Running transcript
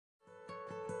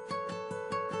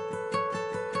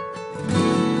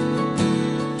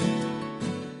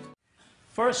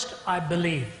First, I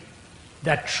believe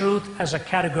that truth as a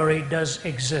category does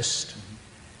exist.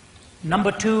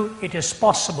 Number two, it is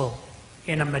possible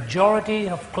in a majority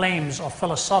of claims of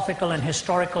philosophical and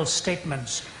historical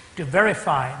statements to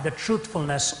verify the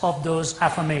truthfulness of those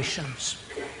affirmations.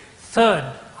 Third,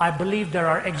 I believe there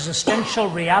are existential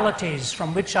realities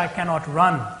from which I cannot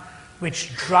run,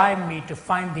 which drive me to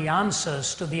find the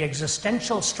answers to the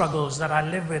existential struggles that I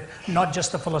live with, not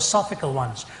just the philosophical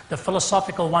ones. The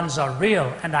philosophical ones are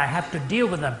real and I have to deal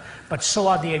with them, but so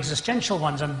are the existential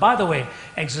ones. And by the way,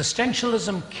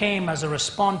 existentialism came as a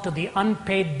response to the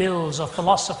unpaid bills of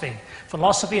philosophy.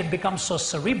 Philosophy had become so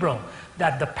cerebral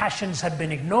that the passions had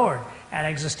been ignored, and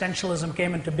existentialism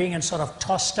came into being and sort of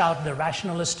tossed out the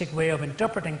rationalistic way of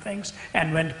interpreting things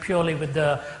and went purely with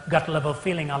the gut level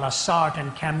feeling a la Sartre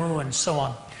and Camus and so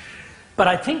on. But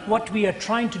I think what we are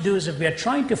trying to do is, if we are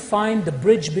trying to find the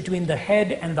bridge between the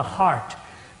head and the heart,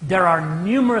 there are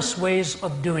numerous ways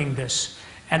of doing this.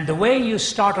 And the way you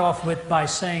start off with by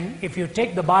saying, if you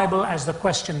take the Bible as the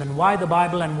question, then why the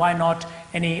Bible and why not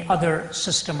any other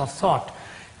system of thought?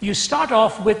 You start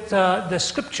off with the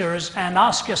scriptures and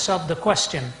ask yourself the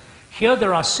question. Here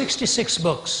there are 66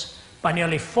 books by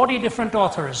nearly 40 different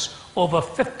authors over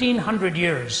 1,500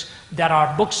 years. There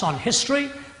are books on history,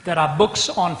 there are books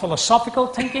on philosophical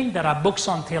thinking, there are books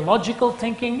on theological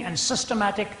thinking and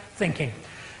systematic thinking.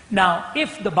 Now,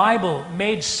 if the Bible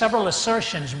made several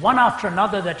assertions, one after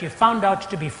another, that you found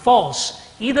out to be false,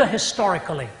 either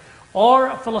historically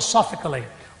or philosophically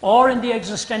or in the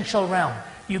existential realm,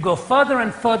 you go further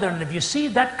and further, and if you see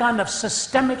that kind of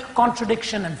systemic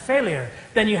contradiction and failure,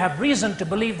 then you have reason to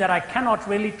believe that I cannot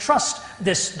really trust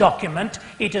this document.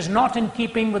 It is not in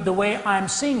keeping with the way I am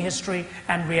seeing history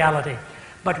and reality.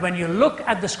 But when you look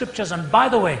at the scriptures, and by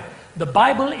the way, the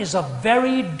Bible is a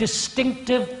very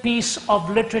distinctive piece of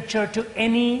literature to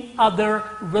any other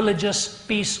religious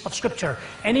piece of scripture.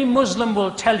 Any Muslim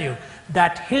will tell you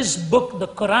that his book, the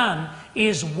Quran,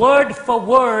 is word for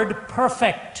word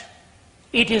perfect.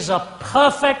 It is a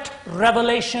perfect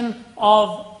revelation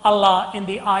of Allah in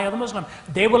the eye of the Muslim.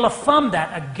 They will affirm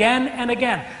that again and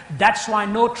again. That's why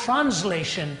no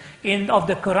translation of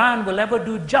the Quran will ever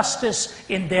do justice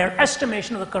in their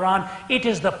estimation of the Quran. It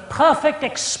is the perfect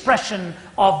expression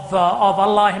of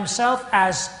Allah himself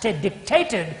as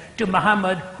dictated to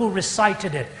Muhammad, who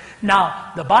recited it.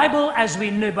 Now, the Bible, as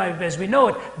we know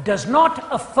it, does not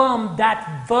affirm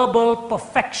that verbal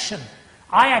perfection.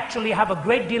 I actually have a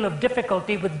great deal of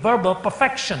difficulty with verbal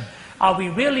perfection. Are we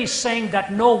really saying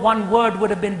that no one word would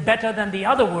have been better than the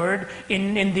other word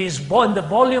in the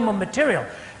volume of material?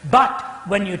 But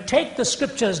when you take the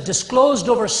scriptures disclosed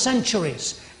over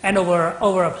centuries and over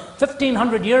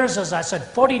 1,500 years, as I said,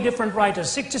 40 different writers,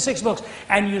 66 books,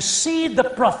 and you see the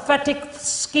prophetic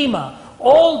schema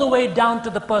all the way down to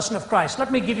the person of Christ.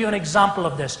 Let me give you an example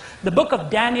of this. The book of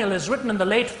Daniel is written in the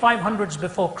late 500s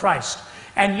before Christ.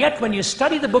 And yet when you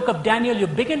study the book of Daniel, you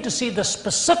begin to see the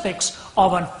specifics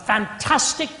of a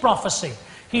fantastic prophecy.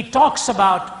 He talks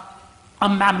about a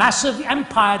massive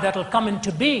empire that will come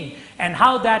into being, and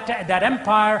how that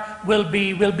empire will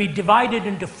be divided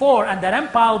into four, and that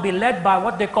empire will be led by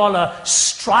what they call a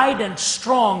strident,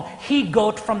 strong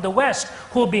he-goat from the west,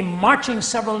 who will be marching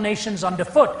several nations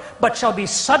underfoot, but shall be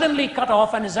suddenly cut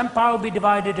off, and his empire will be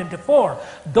divided into four.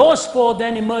 Those four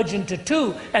then emerge into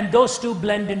two, and those two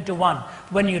blend into one.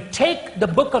 When you take the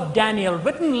book of Daniel,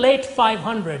 written late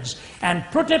 500s, and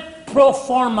put it pro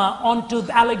forma onto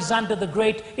Alexander the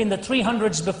Great in the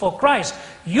 300s before Christ,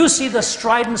 you see the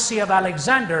stridency of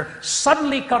Alexander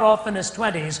suddenly cut off in his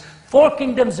 20s. 4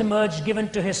 kingdoms emerged, given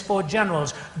to his 4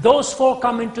 generals. Those 4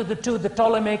 come into the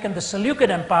Ptolemaic and the Seleucid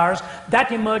empires.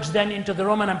 That emerged then into the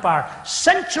Roman Empire.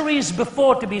 Centuries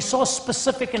before, to be so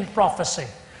specific in prophecy.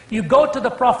 You go to the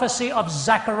prophecy of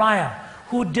Zachariah,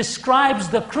 who describes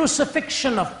the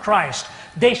crucifixion of Christ.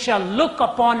 They shall look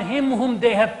upon him whom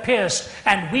they have pierced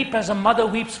and weep as a mother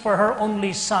weeps for her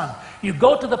only son. You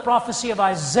go to the prophecy of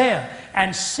Isaiah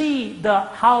and see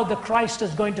how the Christ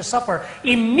is going to suffer.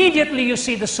 Immediately you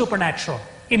see the supernatural.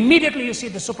 Immediately you see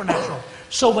the supernatural.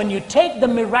 So when you take the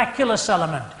miraculous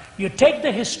element, you take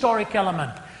the historic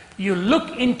element, you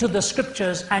look into the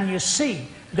scriptures and you see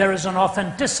there is an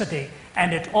authenticity,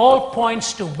 and it all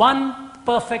points to one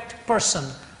perfect person,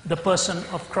 the person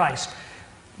of Christ.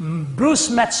 Bruce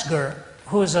Metzger,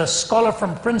 who is a scholar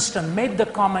from Princeton, made the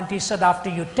comment. He said, after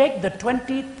you take the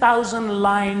 20,000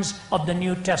 lines of the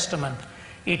New Testament,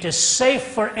 it is safe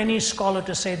for any scholar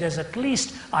to say there's at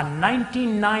least a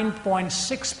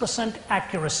 99.6%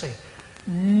 accuracy.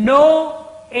 No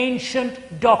ancient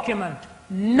document,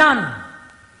 none,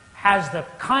 has the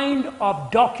kind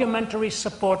of documentary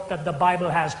support that the Bible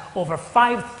has. Over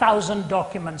 5,000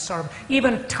 documents, or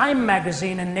even Time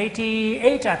magazine in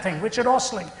 88, I think, Richard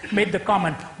Osling made the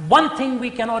comment. One thing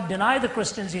we cannot deny the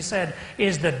Christians, he said,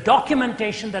 is the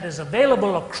documentation that is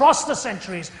available across the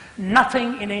centuries.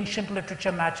 Nothing in ancient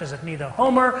literature matches it. Neither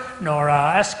Homer, nor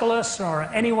Aeschylus, nor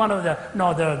any one of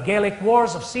nor the Gaelic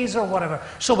wars of Caesar, or whatever.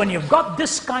 So when you've got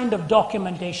this kind of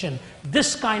documentation,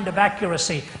 this kind of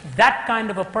accuracy, that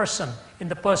kind of a person in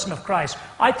the person of Christ,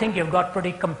 I think you've got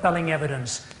pretty compelling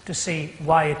evidence to see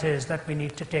why it is that we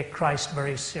need to take Christ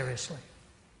very seriously.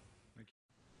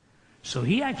 So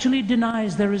he actually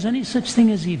denies there is any such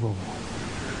thing as evil.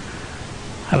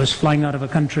 I was flying out of a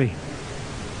country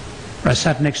where I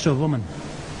sat next to a woman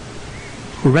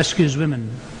who rescues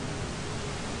women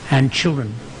and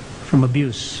children from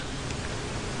abuse.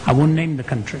 I won't name the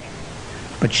country,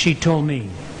 but she told me,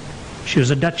 she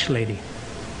was a Dutch lady.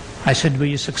 I said, were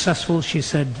you successful? She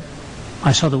said,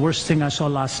 I saw the worst thing I saw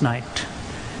last night.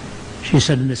 She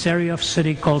said, in this area of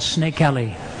city called Snake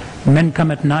Alley, men come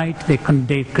at night, they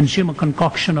consume a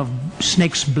concoction of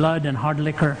snake's blood and hard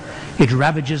liquor. It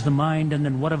ravages the mind, and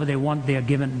then whatever they want, they are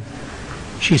given.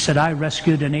 She said, I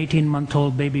rescued an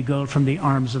 18-month-old baby girl from the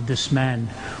arms of this man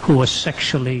who was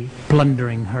sexually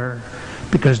plundering her,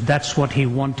 because that's what he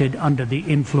wanted under the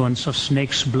influence of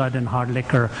snake's blood and hard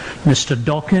liquor. Mr.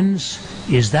 Dawkins,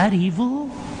 is that evil?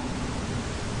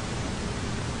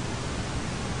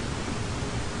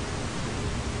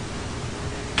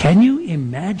 Can you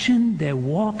imagine there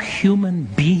walk human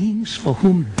beings for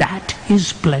whom that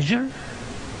is pleasure?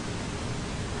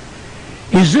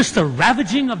 Is this the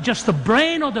ravaging of just the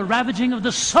brain or the ravaging of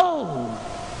the soul?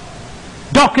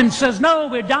 Dawkins says, no,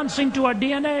 we're dancing to our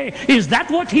DNA. Is that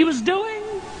what he was doing?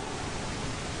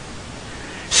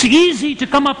 It's easy to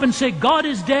come up and say, God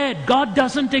is dead, God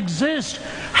doesn't exist.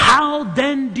 How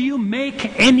then do you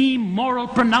make any moral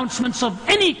pronouncements of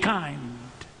any kind?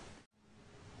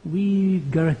 We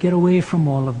gotta get away from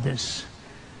all of this.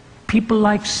 People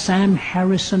like Sam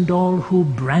Harris and all, who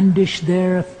brandish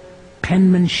their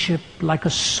penmanship like a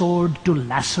sword to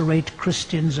lacerate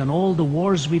Christians and all the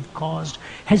wars we've caused.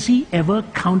 Has he ever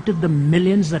counted the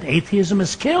millions that atheism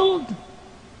has killed?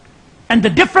 And the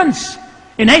difference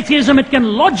in atheism, it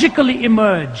can logically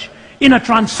emerge. In a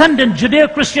transcendent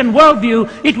Judeo-Christian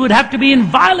worldview, it would have to be in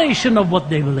violation of what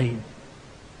they believe.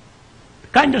 The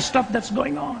kind of stuff that's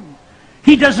going on.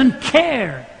 He doesn't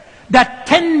care that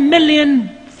 10 million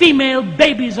female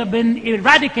babies have been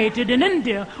eradicated in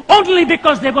India only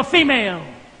because they were female.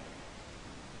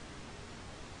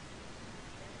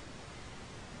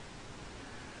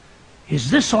 Is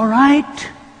this all right?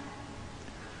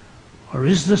 Or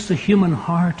is this the human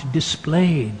heart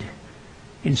displayed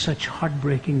in such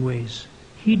heartbreaking ways?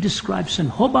 He describes him.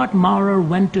 Hobart Maurer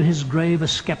went to his grave a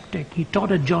skeptic. He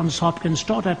taught at Johns Hopkins,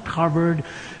 taught at Harvard,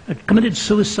 committed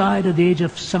suicide at the age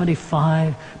of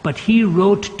 75. But he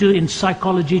wrote in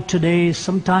Psychology Today,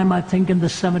 sometime I think in the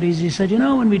 70s, he said, you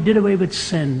know, when we did away with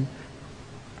sin,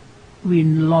 we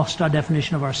lost our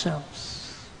definition of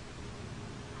ourselves.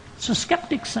 It's a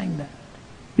skeptic saying that.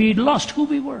 We lost who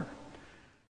we were.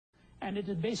 And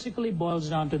it basically boils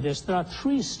down to this. There are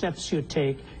 3 steps you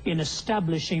take in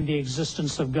establishing the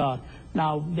existence of God.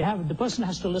 Now, the person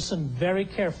has to listen very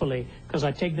carefully, because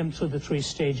I take them through the 3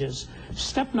 stages.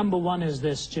 Step number 1 is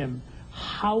this, Jim.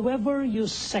 However you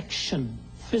section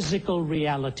physical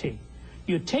reality,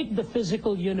 you take the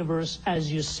physical universe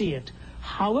as you see it,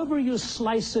 however you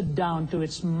slice it down to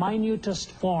its minutest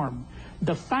form,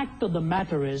 the fact of the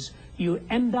matter is you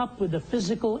end up with a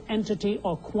physical entity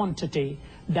or quantity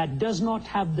that does not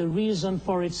have the reason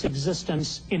for its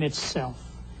existence in itself.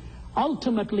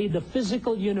 Ultimately, the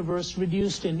physical universe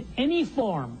reduced in any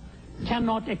form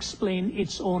cannot explain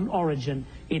its own origin.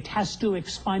 It has to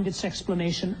find its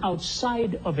explanation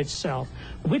outside of itself,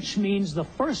 which means the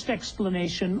first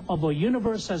explanation of a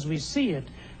universe as we see it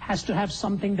has to have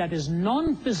something that is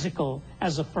non-physical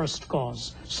as a first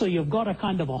cause. So you've got a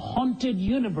kind of a haunted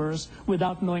universe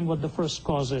without knowing what the first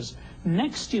cause is.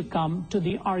 Next you come to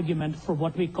the argument for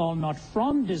what we call not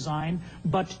from design,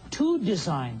 but to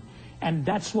design. And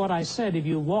that's what I said. If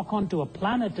you walk onto a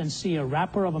planet and see a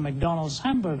wrapper of a McDonald's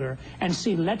hamburger and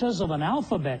see letters of an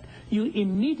alphabet, you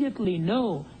immediately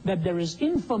know that there is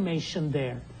information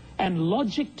there. And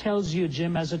logic tells you,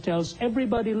 Jim, as it tells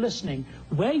everybody listening,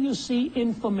 where you see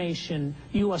information,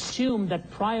 you assume that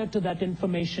prior to that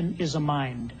information is a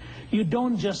mind. You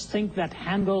don't just think that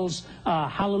Handel's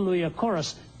Hallelujah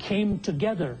Chorus came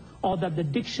together, or that the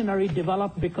dictionary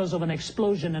developed because of an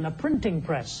explosion in a printing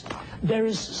press. There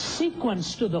is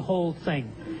sequence to the whole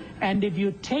thing. And if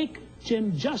you take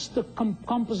Jim, just the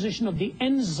composition of the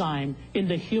enzyme in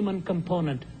the human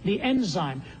component, the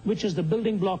enzyme, which is the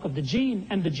building block of the gene,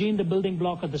 and the gene the building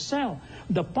block of the cell.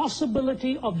 The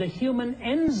possibility of the human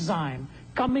enzyme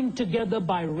coming together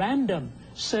by random,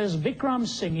 says Vikram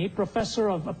Singhi, professor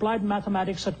of applied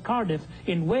mathematics at Cardiff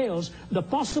in Wales, the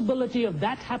possibility of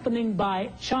that happening by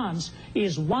chance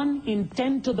is 1 in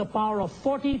 10 to the power of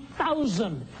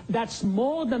 40,000. That's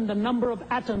more than the number of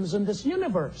atoms in this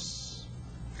universe.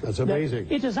 That's amazing.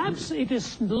 It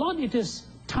is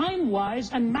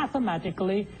time-wise and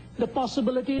mathematically, the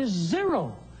possibility is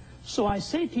 0. So I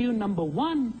say to you, number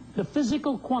one, the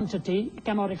physical quantity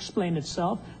cannot explain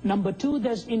itself. Number two,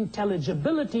 there's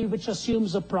intelligibility, which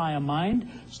assumes a prior mind.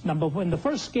 In the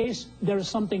first case, there is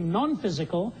something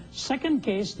non-physical. Second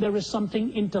case, there is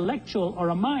something intellectual or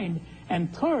a mind.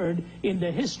 And third, in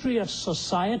the history of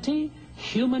society,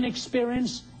 human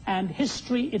experience, and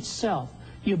history itself,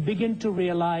 you begin to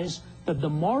realize that the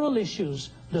moral issues,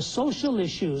 the social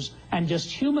issues, and just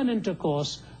human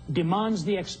intercourse demands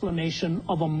the explanation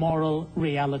of a moral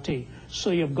reality. So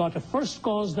you've got a first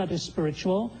cause that is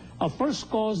spiritual, a first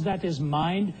cause that is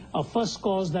mind, a first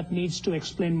cause that needs to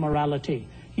explain morality.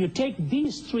 You take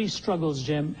these three struggles,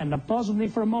 Jim, and pause with me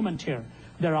for a moment here.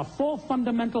 There are 4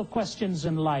 fundamental questions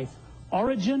in life: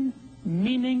 origin,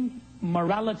 meaning,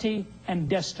 morality, and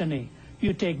destiny.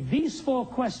 You take these 4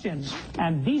 questions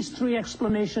and these 3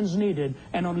 explanations needed,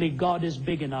 and only God is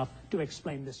big enough to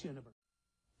explain this universe.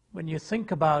 When you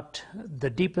think about the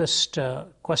deepest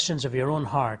questions of your own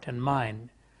heart and mind,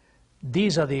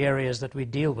 these are the areas that we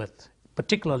deal with,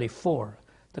 particularly 4.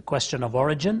 The question of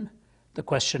origin, the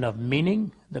question of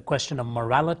meaning, the question of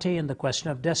morality, and the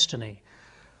question of destiny.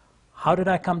 How did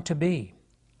I come to be?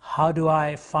 How do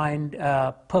I find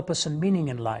purpose and meaning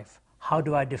in life? How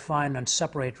do I define and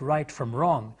separate right from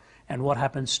wrong? And what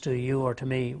happens to you or to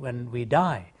me when we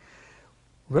die?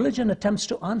 Religion attempts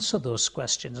to answer those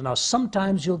questions. Now,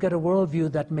 sometimes you'll get a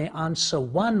worldview that may answer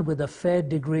one with a fair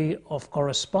degree of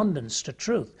correspondence to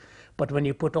truth. But when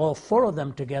you put all 4 of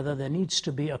them together, there needs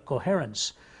to be a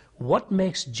coherence. What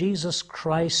makes Jesus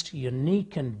Christ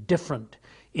unique and different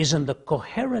is in the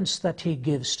coherence that he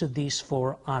gives to these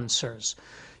 4 answers.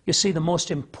 You see, the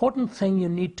most important thing you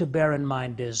need to bear in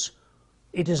mind is,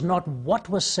 it is not what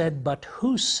was said, but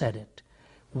who said it.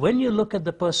 When you look at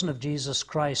the person of Jesus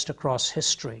Christ across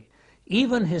history,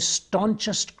 even his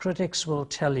staunchest critics will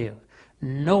tell you,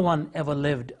 no one ever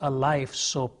lived a life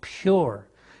so pure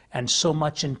and so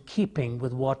much in keeping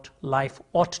with what life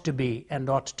ought to be and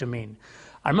ought to mean.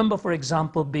 I remember, for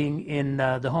example, being in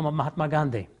the home of Mahatma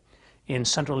Gandhi in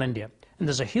central India. And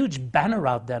there's a huge banner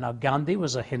out there. Now, Gandhi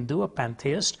was a Hindu, a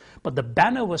pantheist, but the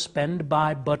banner was penned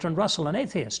by Bertrand Russell, an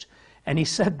atheist. And he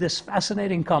said this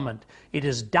fascinating comment: it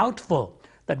is doubtful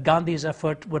that Gandhi's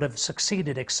effort would have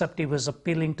succeeded except he was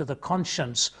appealing to the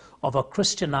conscience of a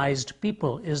Christianized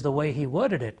people, is the way he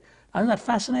worded it. Isn't that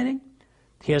fascinating?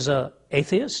 Here's an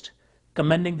atheist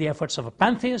commending the efforts of a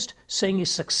pantheist, saying he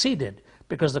succeeded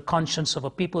because the conscience of a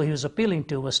people he was appealing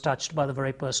to was touched by the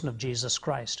very person of Jesus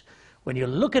Christ. When you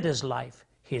look at his life,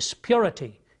 his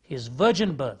purity, his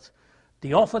virgin birth,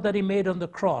 the offer that he made on the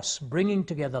cross, bringing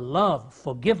together love,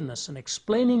 forgiveness, and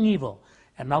explaining evil,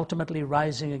 and ultimately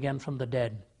rising again from the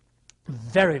dead.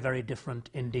 Very, very different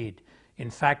indeed. In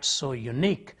fact, so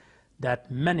unique that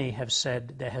many have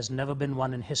said there has never been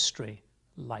one in history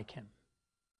like him.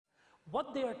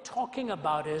 What they are talking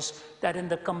about is that in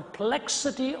the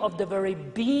complexity of the very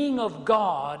being of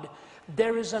God,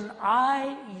 there is an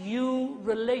I-you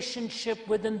relationship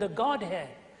within the Godhead.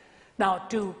 Now,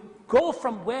 to go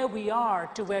from where we are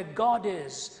to where God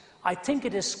is, I think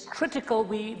it is critical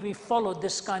we follow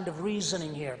this kind of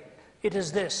reasoning here. It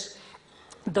is this: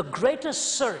 the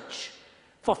greatest search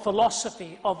for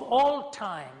philosophy of all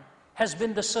time has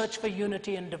been the search for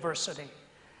unity and diversity.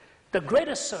 The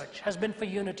greatest search has been for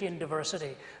unity and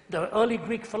diversity. The early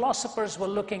Greek philosophers were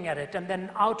looking at it, and then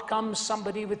out comes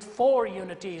somebody with 4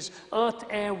 unities: earth,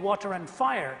 air, water, and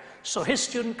fire. So his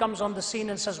student comes on the scene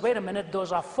and says, wait a minute,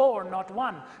 those are 4, not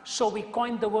 1. So we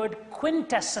coined the word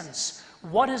quintessence.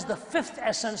 What is the 5th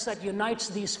essence that unites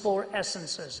these 4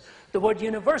 essences? The word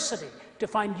university, to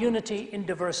find unity in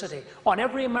diversity. On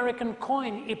every American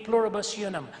coin, e pluribus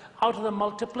unum. Out of the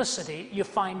multiplicity, you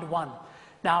find 1.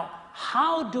 Now,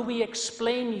 how do we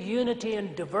explain unity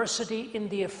and diversity in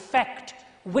the effect,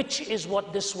 which is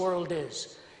what this world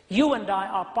is? You and I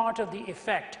are part of the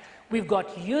effect. We've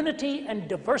got unity and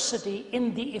diversity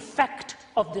in the effect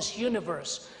of this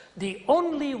universe. The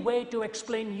only way to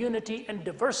explain unity and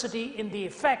diversity in the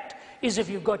effect is if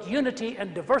you've got unity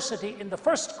and diversity in the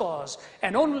first cause,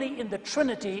 and only in the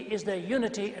Trinity is there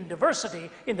unity and diversity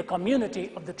in the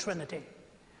community of the Trinity.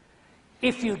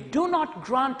 If you do not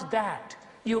grant that,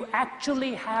 you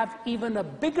actually have even a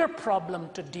bigger problem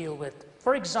to deal with.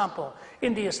 For example,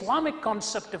 in the Islamic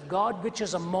concept of God, which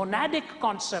is a monadic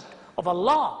concept of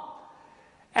Allah,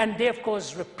 and they, of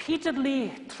course, repeatedly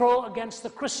throw against the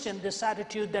Christian this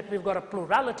attitude that we've got a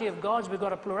plurality of gods, we've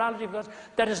got a plurality of gods.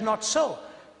 That is not so.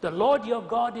 The Lord your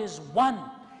God is one.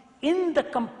 In the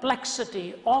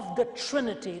complexity of the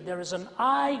Trinity, there is an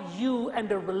I, you,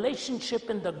 and a relationship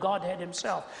in the Godhead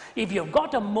himself. If you've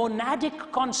got a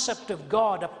monadic concept of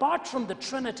God apart from the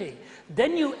Trinity,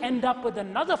 then you end up with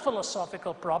another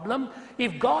philosophical problem.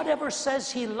 If God ever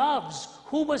says he loves,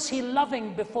 who was he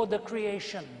loving before the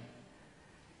creation?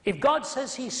 If God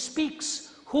says he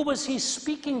speaks, who was he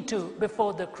speaking to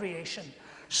before the creation?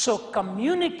 So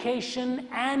communication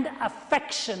and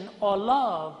affection or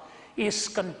love is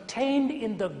contained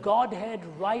in the Godhead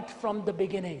right from the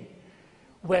beginning.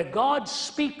 Where God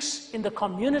speaks in the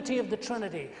community of the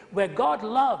Trinity, where God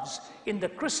loves, in the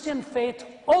Christian faith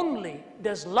only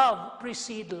does love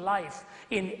precede life.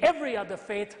 In every other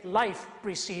faith, life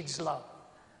precedes love.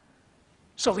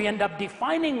 So we end up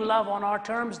defining love on our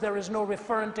terms. There is no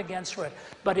referent against it.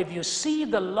 But if you see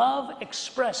the love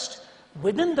expressed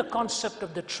within the concept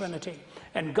of the Trinity,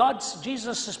 and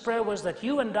Jesus' prayer was that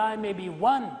you and I may be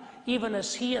one, even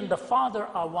as he and the Father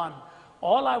are one.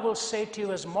 All I will say to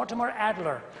you, as Mortimer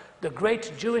Adler, the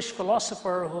great Jewish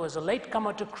philosopher who was a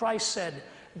latecomer to Christ, said,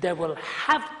 there will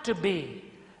have to be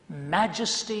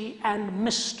majesty and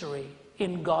mystery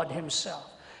in God himself.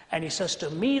 And he says,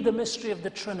 to me, the mystery of the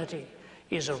Trinity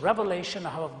is a revelation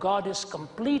of how God is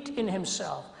complete in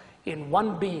himself, in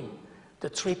one being, the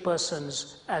three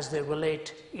persons as they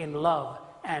relate in love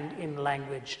and in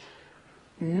language.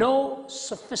 No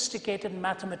sophisticated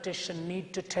mathematician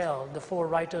need to tell the four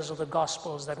writers of the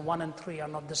Gospels that 1 and 3 are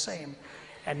not the same.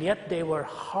 And yet they were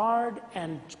hard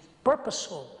and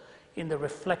purposeful in the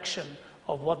reflection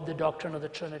of what the doctrine of the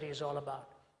Trinity is all about.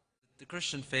 The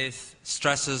Christian faith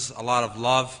stresses a lot of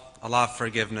love, a lot of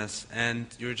forgiveness, and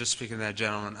you were just speaking to that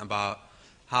gentleman about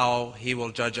how he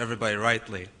will judge everybody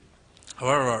rightly.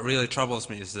 However, what really troubles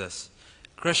me is this.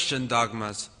 Christian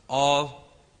dogmas all,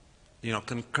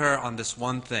 concur on this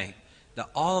one thing, that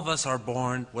all of us are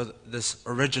born with this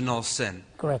original sin.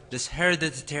 Correct. This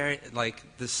hereditary,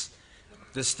 this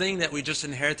thing that we just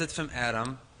inherited from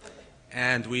Adam,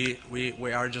 and we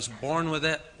are just born with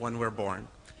it when we're born.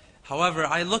 However,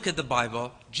 I look at the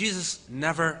Bible, Jesus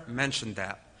never mentioned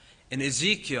that. In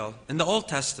Ezekiel, in the Old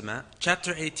Testament,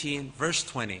 chapter 18, verse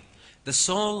 20, the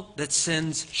soul that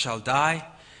sins shall die,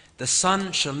 the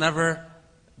son shall never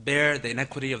bear the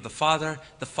iniquity of the father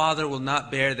will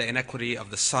not bear the iniquity of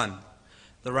the son.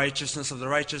 The righteousness of the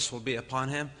righteous will be upon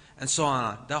him, and so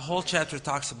on. That whole chapter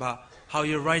talks about how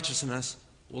your righteousness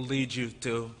will lead you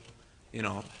to,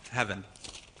 heaven.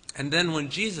 And then when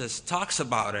Jesus talks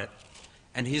about it,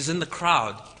 and he's in the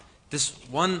crowd,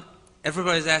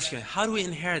 everybody's asking, how do we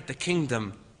inherit the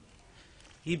kingdom?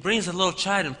 He brings a little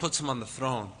child and puts him on the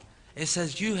throne. It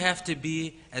says you have to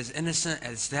be as innocent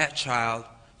as that child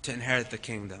to inherit the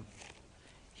kingdom.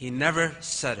 He never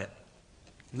said it.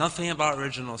 Nothing about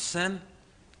original sin,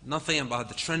 nothing about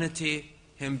the Trinity,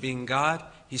 him being God.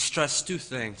 He stressed two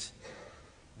things,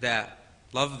 that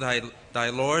love thy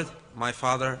Lord, my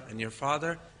Father and your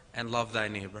Father, and love thy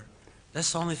neighbor.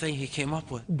 That's the only thing he came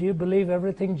up with. Do you believe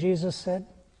everything Jesus said?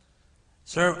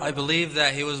 Sir, I believe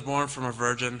that he was born from a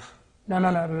virgin. No.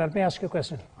 Let me ask you a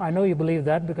question. I know you believe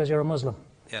that because you're a Muslim.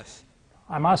 Yes.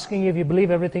 I'm asking you if you believe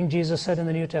everything Jesus said in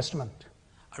the New Testament.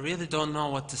 I really don't know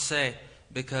what to say,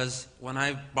 because when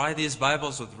I buy these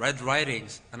Bibles with red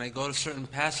writings and I go to certain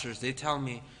pastors, they tell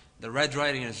me the red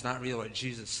writing is not really what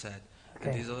Jesus said.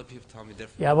 Okay. And these other people tell me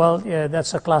different. Yeah, well,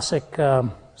 that's a classic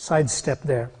sidestep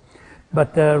there.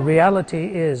 But the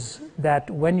reality is that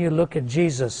when you look at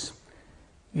Jesus,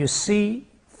 you see,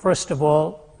 first of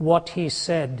all, what he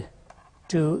said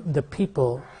to the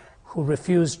people who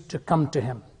refused to come to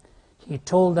him. He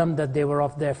told them that they were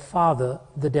of their father,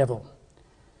 the devil.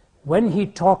 When he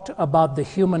talked about the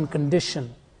human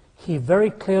condition, he very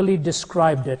clearly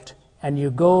described it, and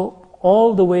you go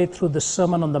all the way through the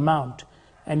Sermon on the Mount,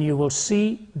 and you will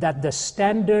see that the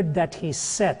standard that he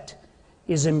set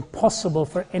is impossible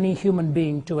for any human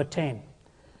being to attain.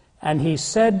 And he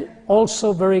said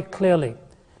also very clearly,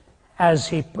 as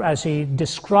he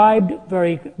described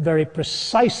very, very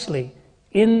precisely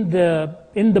in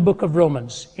the book of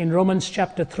Romans, in Romans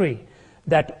chapter 3,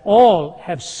 that all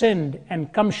have sinned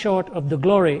and come short of the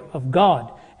glory of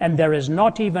God, and there is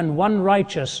not even one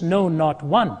righteous, no, not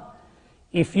one.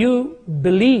 If you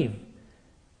believe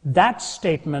that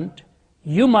statement,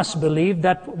 you must believe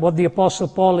that what the Apostle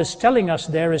Paul is telling us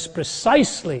there is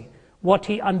precisely what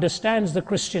he understands the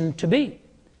Christian to be,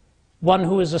 one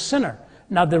who is a sinner.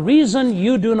 Now, the reason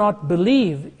you do not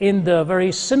believe in the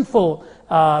very sinful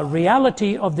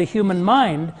reality of the human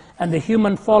mind and the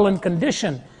human fallen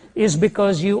condition is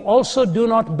because you also do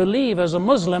not believe as a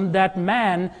Muslim that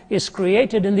man is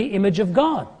created in the image of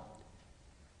God.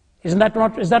 Is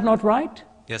that not right?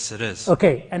 Yes, it is.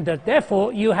 Okay, and that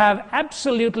therefore you have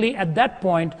absolutely at that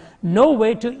point no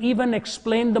way to even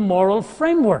explain the moral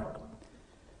framework.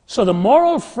 So the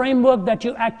moral framework that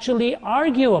you actually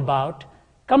argue about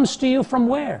comes to you from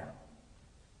where?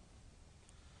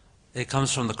 It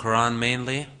comes from the Quran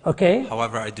mainly. Okay.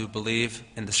 However, I do believe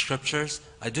in the scriptures.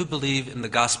 I do believe in the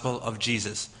gospel of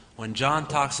Jesus. When John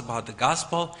talks about the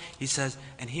gospel, he says,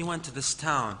 and he went to this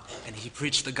town and he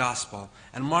preached the gospel.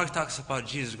 And Mark talks about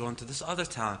Jesus going to this other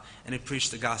town and he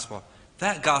preached the gospel.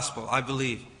 That gospel, I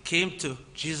believe, came to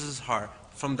Jesus' heart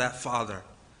from that Father.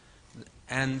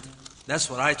 And that's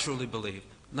what I truly believe.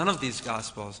 None of these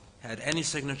gospels had any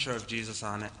signature of Jesus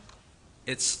on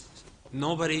it.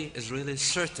 Nobody is really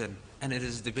certain, and it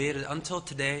is debated until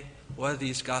today whether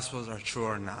these gospels are true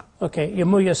or not. Okay,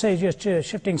 you're saying you're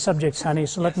shifting subjects, honey,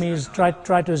 so let me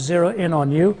try to zero in on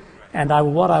you. And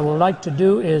what I would like to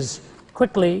do is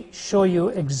quickly show you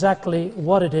exactly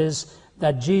what it is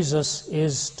that Jesus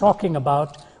is talking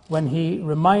about when he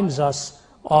reminds us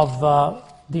of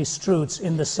these truths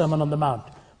in the Sermon on the Mount.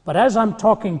 But as I'm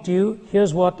talking to you,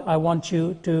 here's what I want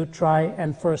you to try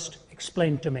and first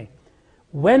explain to me.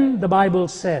 When the Bible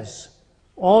says,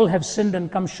 all have sinned and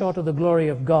come short of the glory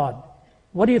of God,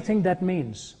 what do you think that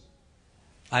means?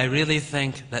 I really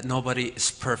think that nobody is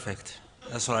perfect.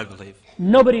 That's what I believe.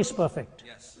 Nobody is perfect?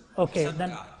 Yes. Okay, Except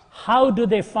then God. How do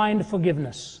they find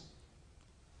forgiveness?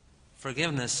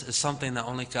 Forgiveness is something that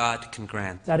only God can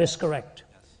grant. That is correct.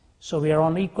 Yes. So we are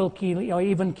on equal keel, or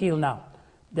even keel now.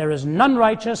 There is none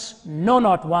righteous, no,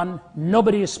 not one.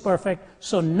 Nobody is perfect.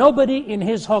 So nobody in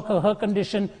his or her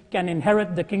condition can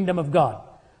inherit the kingdom of God.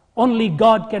 Only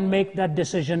God can make that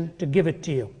decision to give it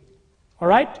to you. All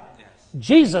right? Yes.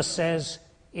 Jesus says,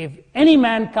 if any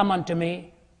man come unto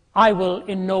me, I will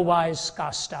in no wise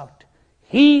cast out.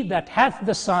 He that hath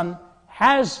the Son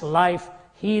has life.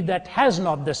 He that has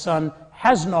not the Son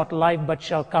has not life, but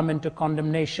shall come into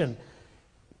condemnation.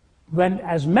 When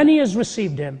as many as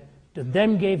received him, to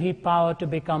them gave he power to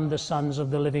become the sons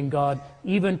of the living God,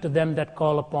 even to them that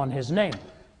call upon his name.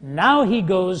 Now he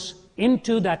goes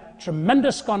into that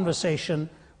tremendous conversation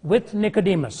with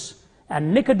Nicodemus.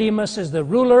 And Nicodemus is the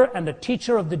ruler and the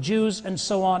teacher of the Jews and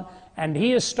so on. And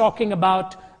he is talking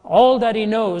about all that he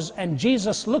knows. And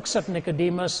Jesus looks at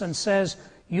Nicodemus and says,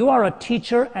 you are a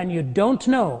teacher and you don't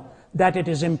know that it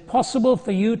is impossible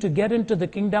for you to get into the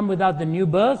kingdom without the new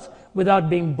birth, without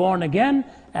being born again.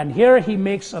 And here he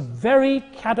makes a very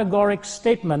categoric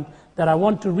statement that I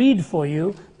want to read for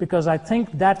you, because I think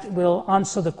that will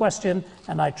answer the question,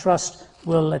 and I trust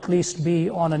will at least be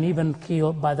on an even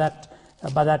keel by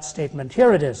that statement.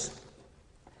 Here it is.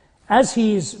 As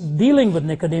he's dealing with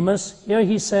Nicodemus, here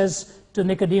he says to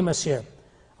Nicodemus here,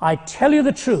 I tell you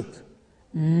the truth,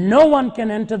 no one can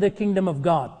enter the kingdom of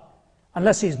God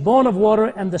unless he's born of water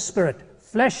and the Spirit.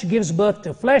 Flesh gives birth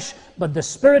to flesh, but the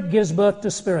Spirit gives birth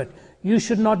to spirit. You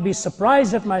should not be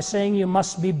surprised at my saying you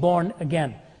must be born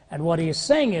again. And what he is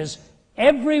saying is,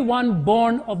 everyone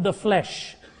born of the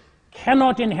flesh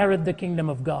cannot inherit the kingdom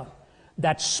of God.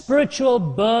 That spiritual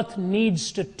birth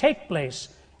needs to take place.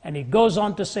 And he goes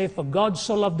on to say, for God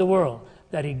so loved the world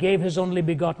that he gave his only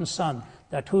begotten Son,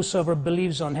 that whosoever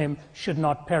believes on him should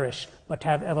not perish, but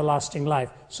have everlasting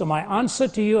life. So my answer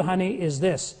to you, honey, is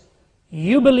this.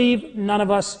 You believe none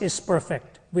of us is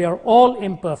perfect. We are all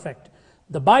imperfect.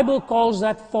 The Bible calls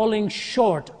that falling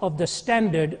short of the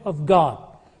standard of God.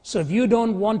 So if you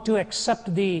don't want to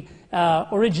accept the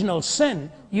original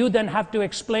sin, you then have to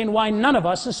explain why none of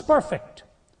us is perfect.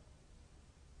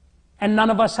 And none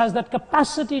of us has that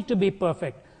capacity to be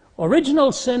perfect.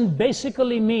 Original sin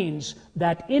basically means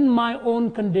that in my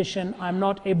own condition, I'm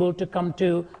not able to come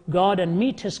to God and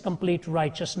meet his complete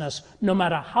righteousness, no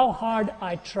matter how hard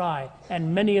I try,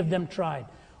 and many of them tried.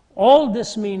 All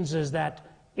this means is that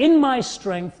in my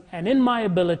strength and in my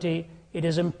ability, it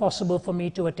is impossible for me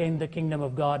to attain the kingdom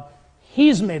of God.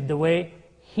 He's made the way,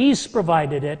 he's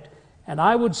provided it, and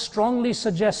I would strongly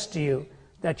suggest to you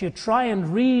that you try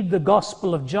and read the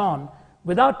Gospel of John,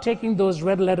 without taking those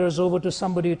red letters over to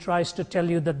somebody who tries to tell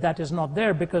you that that is not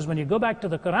there, because when you go back to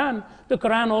the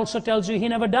Quran also tells you he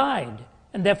never died,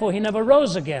 and therefore he never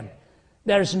rose again.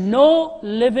 There's no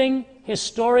living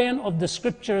historian of the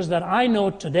scriptures that I know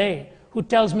today who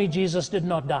tells me Jesus did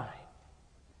not die.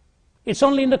 It's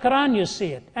only in the Quran you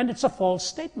see it, and it's a false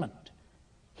statement.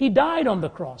 He died on the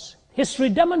cross. History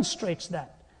demonstrates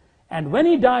that. And when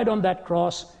he died on that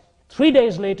cross, 3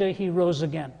 days later he rose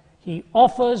again. He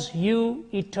offers you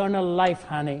eternal life,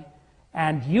 honey.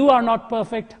 And you are not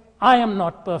perfect. I am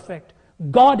not perfect.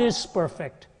 God is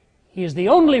perfect. He is the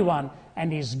only one,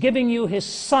 and he's giving you his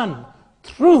Son,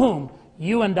 through whom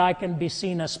you and I can be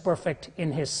seen as perfect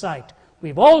in his sight.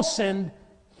 We've all sinned.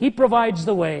 He provides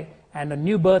the way, and a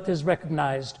new birth is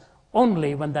recognized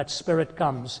only when that Spirit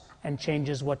comes and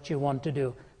changes what you want to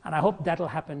do. And I hope that'll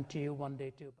happen to you one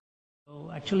day too.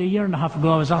 Actually, a year and a half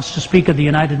ago, I was asked to speak at the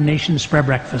United Nations prayer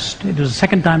breakfast. It was the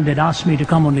second time they'd asked me to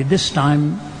come, only this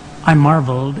time I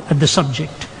marveled at the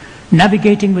subject: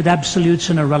 navigating with absolutes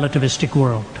in a relativistic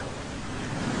world.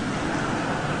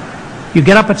 You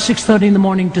get up at 6:30 in the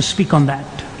morning to speak on that.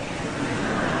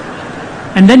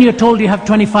 And then you're told you have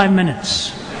 25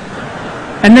 minutes.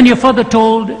 And then you're further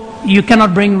told you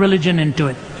cannot bring religion into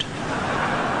it.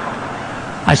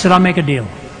 I said, I'll make a deal.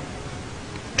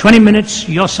 20 minutes,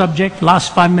 your subject.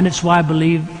 Last 5 minutes, why I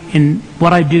believe in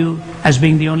what I do as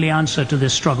being the only answer to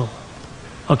this struggle.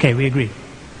 Okay, we agreed.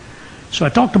 So I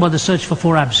talked about the search for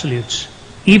 4 absolutes: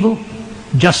 evil,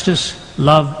 justice,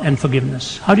 love, and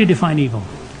forgiveness. How do you define evil?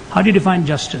 How do you define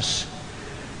justice?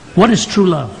 What is true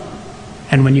love?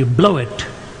 And when you blow it,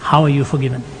 how are you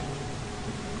forgiven?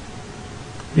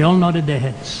 They all nodded their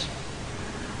heads.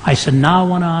 I said, now I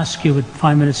want to ask you with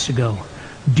 5 minutes to go,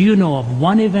 do you know of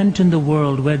one event in the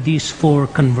world where these 4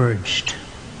 converged?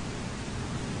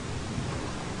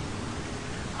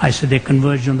 I said, they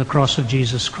converged on the cross of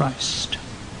Jesus Christ.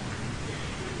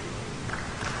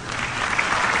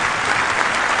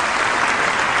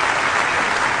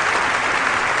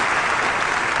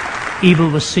 Evil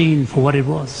was seen for what it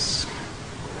was.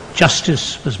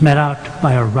 Justice was met out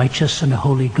by a righteous and a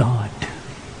holy God.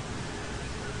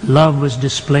 Love was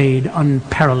displayed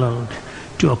unparalleled,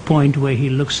 to a point where he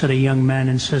looks at a young man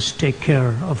and says, take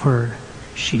care of her.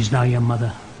 She's now your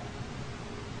mother.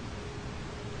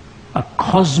 A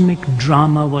cosmic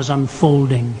drama was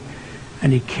unfolding,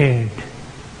 and he cared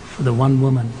for the one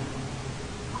woman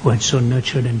who had so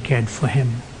nurtured and cared for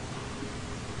him.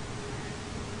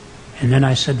 And then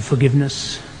I said,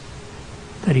 forgiveness,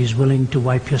 that he's willing to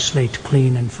wipe your slate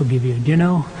clean and forgive you. Do you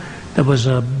know, there was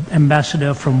an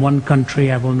ambassador from one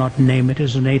country, I will not name it, it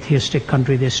was an atheistic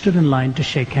country. They stood in line to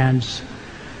shake hands.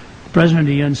 The president of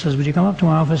the UN says, would you come up to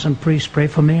my office and please pray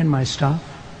for me and my staff?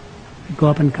 I go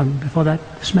up and come. Before that,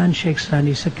 this man shakes his hand.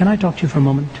 He said, can I talk to you for a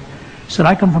moment? He said,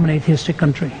 I come from an atheistic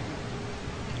country.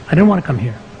 I didn't want to come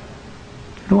here.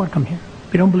 I don't want to come here.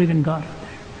 We don't believe in God.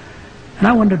 And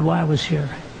I wondered why I was here.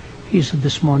 He said,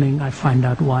 this morning I find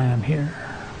out why I'm here.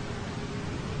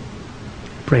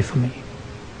 Pray for me.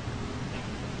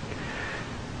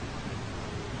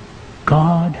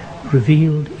 God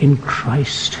revealed in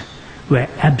Christ, where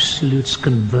absolutes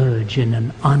converge in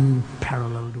an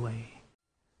unparalleled way.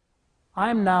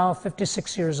 I'm now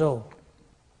 56 years old.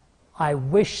 I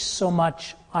wish so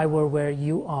much I were where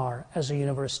you are as a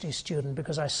university student,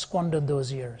 because I squandered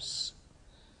those years.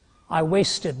 I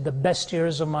wasted the best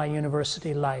years of my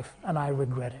university life, and I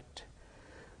regret it.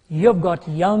 You've got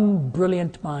young,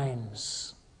 brilliant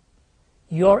minds.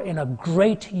 You're in a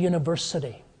great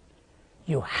university.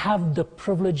 You have the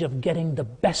privilege of getting the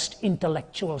best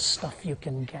intellectual stuff you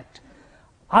can get.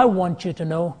 I want you to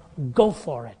know, go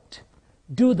for it.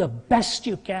 Do the best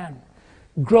you can.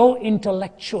 Grow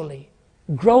intellectually.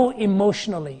 Grow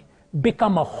emotionally.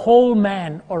 Become a whole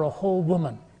man or a whole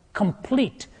woman.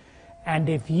 Complete. And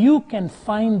if you can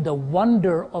find the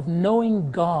wonder of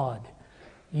knowing God,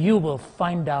 you will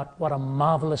find out what a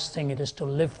marvelous thing it is to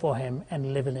live for Him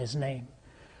and live in His name.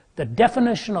 The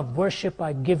definition of worship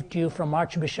I give to you from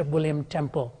Archbishop William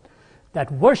Temple, that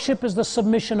worship is the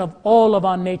submission of all of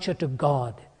our nature to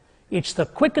God. It's the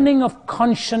quickening of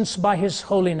conscience by His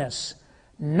holiness,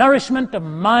 nourishment of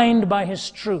mind by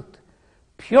His truth,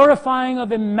 purifying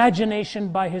of imagination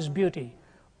by His beauty,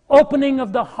 opening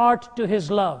of the heart to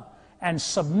His love, and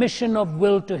submission of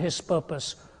will to His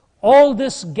purpose. All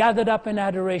this gathered up in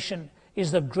adoration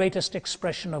is the greatest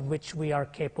expression of which we are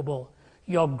capable.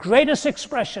 Your greatest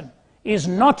expression is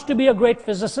not to be a great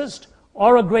physicist,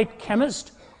 or a great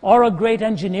chemist, or a great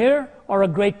engineer, or a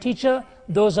great teacher.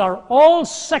 Those are all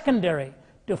secondary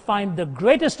to find the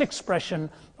greatest expression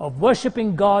of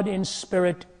worshiping God in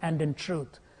spirit and in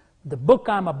truth. The book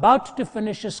I'm about to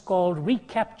finish is called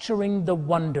Recapturing the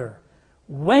Wonder.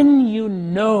 When you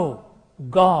know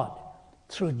God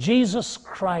through Jesus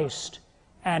Christ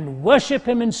and worship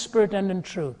Him in spirit and in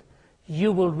truth,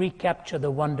 you will recapture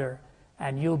the wonder,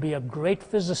 and you'll be a great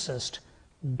physicist,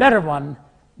 better one,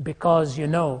 because you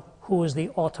know who is the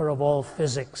author of all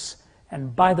physics.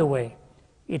 And by the way,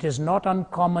 it is not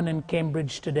uncommon in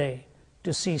Cambridge today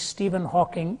to see Stephen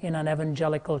Hawking in an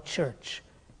evangelical church.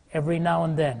 Every now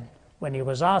and then, when he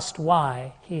was asked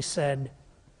why, he said,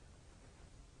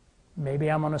 maybe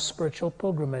I'm on a spiritual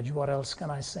pilgrimage, what else can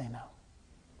I say now?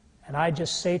 And I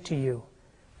just say to you,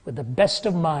 with the best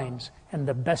of minds and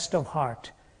the best of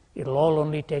heart, it'll all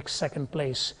only take second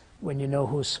place when you know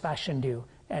who's fashioned you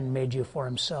and made you for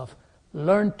Himself.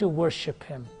 Learn to worship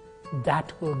Him.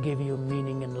 That will give you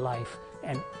meaning in life,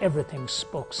 and everything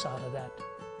spokes out of that.